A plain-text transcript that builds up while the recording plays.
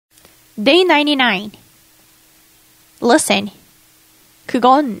Day 99. Listen.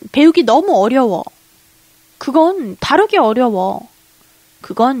 그건 배우기 너무 어려워. 그건 다루기 어려워.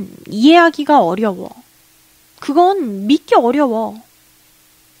 그건 이해하기가 어려워. 그건 믿기 어려워.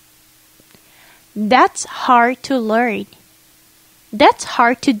 That's hard to learn. That's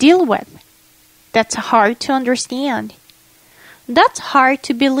hard to deal with. That's hard to understand. That's hard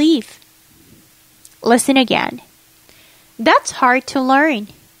to believe. Listen again. That's hard to learn.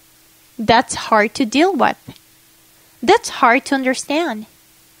 That's hard to deal with. That's hard to understand.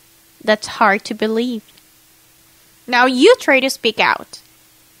 That's hard to believe. Now you try to speak out.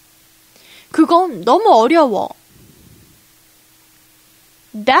 그건 너무 어려워.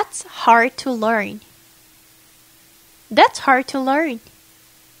 That's hard to learn. That's hard to learn.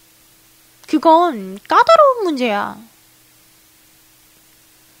 그건 까다로운 문제야.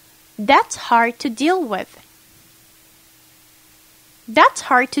 That's hard to deal with. That's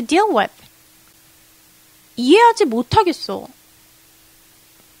hard to deal with. 이해하지 못하겠어.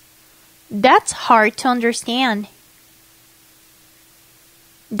 That's hard to understand.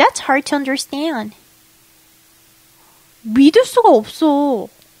 That's hard to understand. 믿을 수가 없어.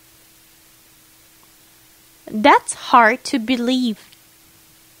 That's hard to believe.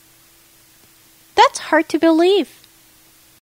 That's hard to believe.